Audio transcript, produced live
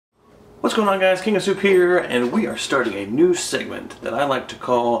What's going on, guys? King of Soup here, and we are starting a new segment that I like to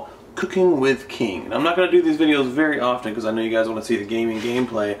call Cooking with King. And I'm not going to do these videos very often because I know you guys want to see the gaming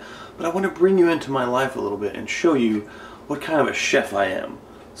gameplay, but I want to bring you into my life a little bit and show you what kind of a chef I am.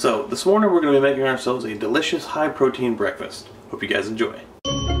 So this morning we're going to be making ourselves a delicious high-protein breakfast. Hope you guys enjoy.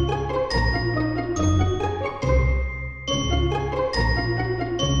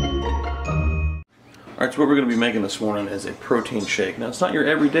 Alright, so what we're going to be making this morning is a protein shake. Now, it's not your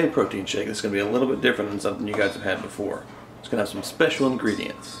everyday protein shake. It's going to be a little bit different than something you guys have had before. It's going to have some special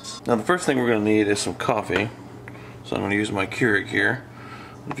ingredients. Now, the first thing we're going to need is some coffee. So I'm going to use my Keurig here.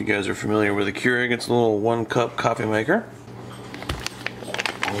 If you guys are familiar with a Keurig, it's a little 1-cup coffee maker.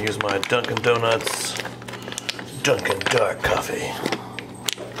 I'm going to use my Dunkin' Donuts Dunkin' Dark Coffee.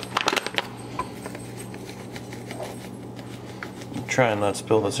 I'm trying not to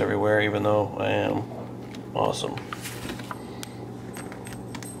spill this everywhere, even though I am. Awesome.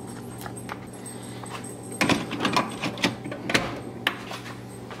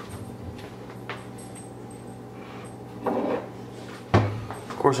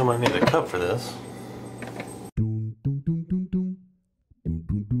 Of course, I'm going to need a cup for this.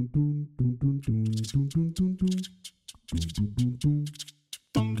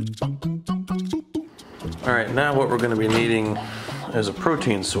 Alright, now what we're going to be needing is a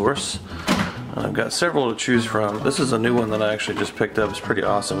protein source. I've got several to choose from. This is a new one that I actually just picked up. It's pretty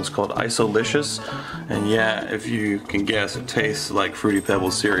awesome. It's called Isolicious. And yeah, if you can guess, it tastes like Fruity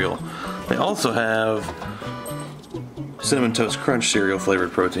Pebbles cereal. They also have Cinnamon Toast Crunch cereal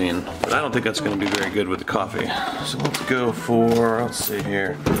flavored protein, but I don't think that's going to do very good with the coffee. So let's go for, let's see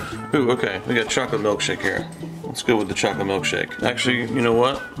here. Ooh, okay, we got chocolate milkshake here. Let's go with the chocolate milkshake. Actually, you know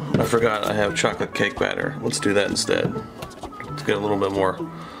what? I forgot I have chocolate cake batter. Let's do that instead. Let's get a little bit more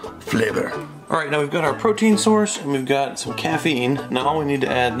flavor. Alright, now we've got our protein source and we've got some caffeine. Now all we need to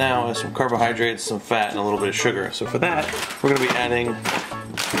add now is some carbohydrates, some fat, and a little bit of sugar. So for that, we're going to be adding,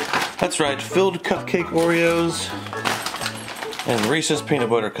 that's right, filled cupcake Oreos and Reese's Peanut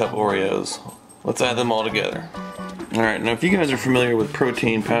Butter Cup Oreos. Let's add them all together. Alright, now if you guys are familiar with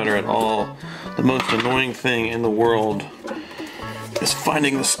protein powder at all, the most annoying thing in the world is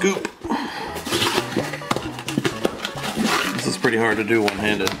finding the scoop. This is pretty hard to do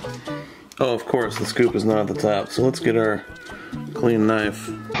one-handed. Oh, of course, the scoop is not at the top, so let's get our clean knife.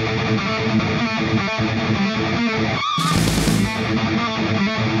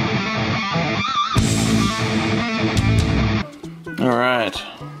 Alright.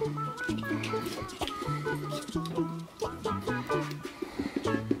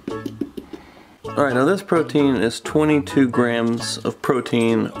 Alright, now this protein is 22 grams of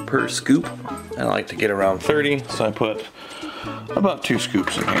protein per scoop. I like to get around 30, so I put about 2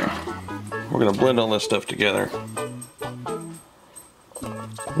 scoops in here. We're going to blend all this stuff together.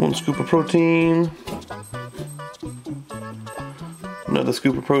 1 scoop of protein. Another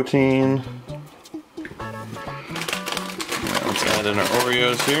scoop of protein. Right, let's add in our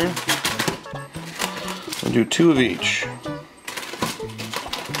Oreos here. We'll do 2 of each.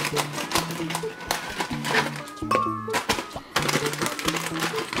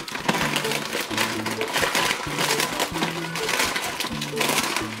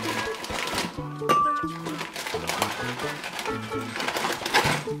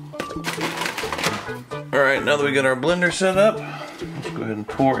 Alright, now that we got our blender set up, let's go ahead and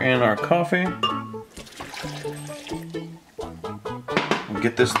pour in our coffee and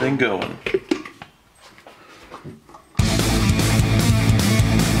get this thing going.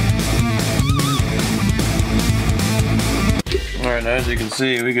 Alright, now as you can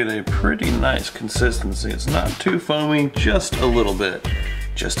see, we get a pretty nice consistency. It's not too foamy, just a little bit.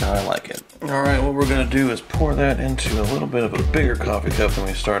 Just how I like it. Alright, what we're going to do is pour that into a little bit of a bigger coffee cup than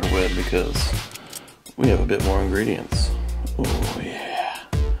we started with because we have a bit more ingredients. Oh yeah.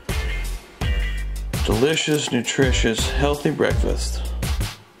 Delicious, nutritious, healthy breakfast.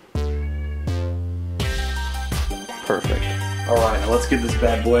 Perfect. Alright, now let's give this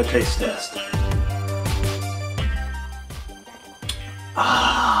bad boy a taste test.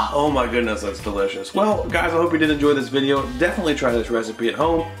 Oh my goodness, that's delicious. Well, guys, I hope you did enjoy this video. Definitely try this recipe at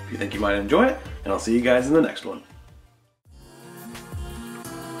home if you think you might enjoy it, and I'll see you guys in the next one.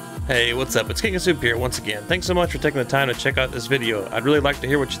 Hey, what's up? It's King of Soup here once again. Thanks so much for taking the time to check out this video. I'd really like to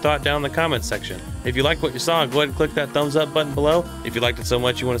hear what you thought down in the comments section. If you liked what you saw, go ahead and click that thumbs up button below. If you liked it so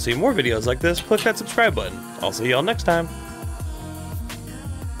much you want to see more videos like this, click that subscribe button. I'll see y'all next time.